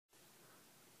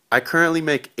I currently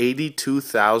make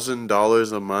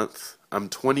 $82,000 a month. I'm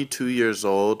 22 years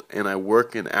old and I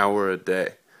work an hour a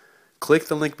day. Click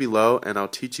the link below and I'll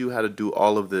teach you how to do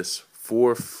all of this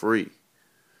for free.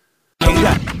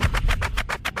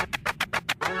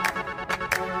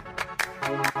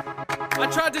 I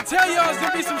tried to tell y'all there's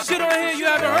gonna be some shit on here you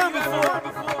haven't heard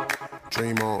before.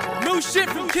 Dream on. New shit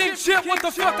from King Chip, what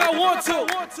the fuck I want to.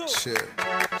 Shit.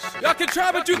 Y'all can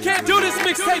try, but you can't do this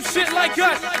mixtape shit like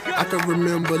us. I can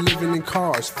remember living in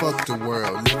cars, fuck the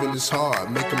world. Living is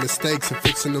hard, making mistakes and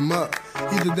fixing them up.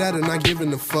 Either that or not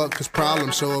giving a fuck, cause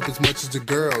problems show up as much as the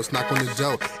girls. Knock on the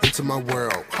door, into my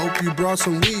world. Hope you brought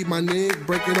some weed, my nigga,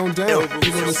 break it on down.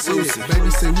 You gonna see it, baby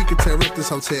say we could tear up this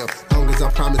hotel. Long as I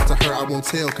promise to her I won't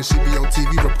tell, cause she be on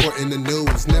TV reporting the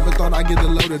news. Never thought I'd get a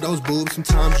load of those boobs.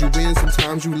 Sometimes you win,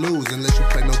 sometimes you lose. Unless you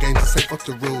play no games and say fuck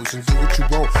the rules. And do what you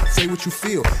want, say what you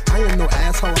feel. I am no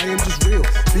asshole, I am just real.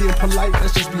 Being polite,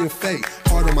 that's just being fake.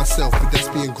 Hard on myself, but that's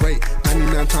being great.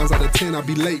 99 times out of 10 I'll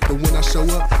be late. But when I show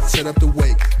up, set up the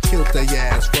wake. Kill their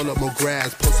ass, roll up more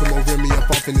grass. Put some more Remy up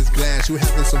off in this glass. You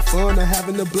having some fun or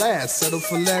having a blast? Settle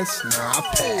for less? Nah, I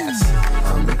pass.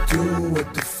 I'ma do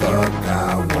what the fuck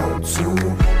I want to.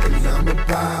 And I'ma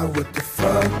buy what the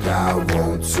fuck I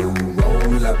want to.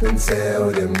 Roll up and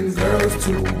tell them girls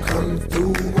to come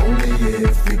through. Only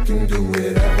if we can do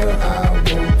whatever I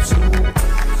want to.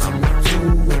 I'ma do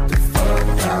what the fuck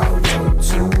I want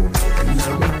to. And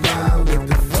I'ma buy what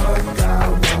the fuck I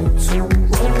want to.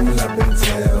 Roll up and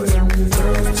tell them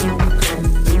girls to come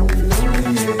through.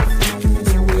 Only if we can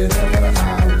do whatever I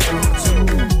want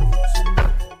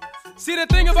to. See, the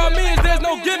thing about me is there's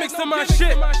no gimmicks to my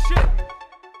shit.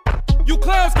 You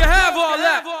clowns can have all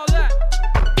that.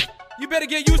 You better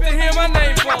get used to hearing my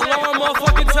name for a long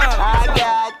motherfucking time. I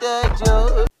got the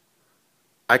juice.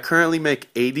 I currently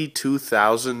make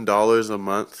 $82,000 a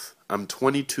month. I'm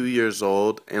 22 years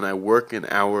old and I work an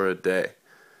hour a day.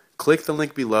 Click the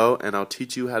link below and I'll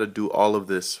teach you how to do all of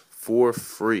this for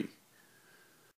free.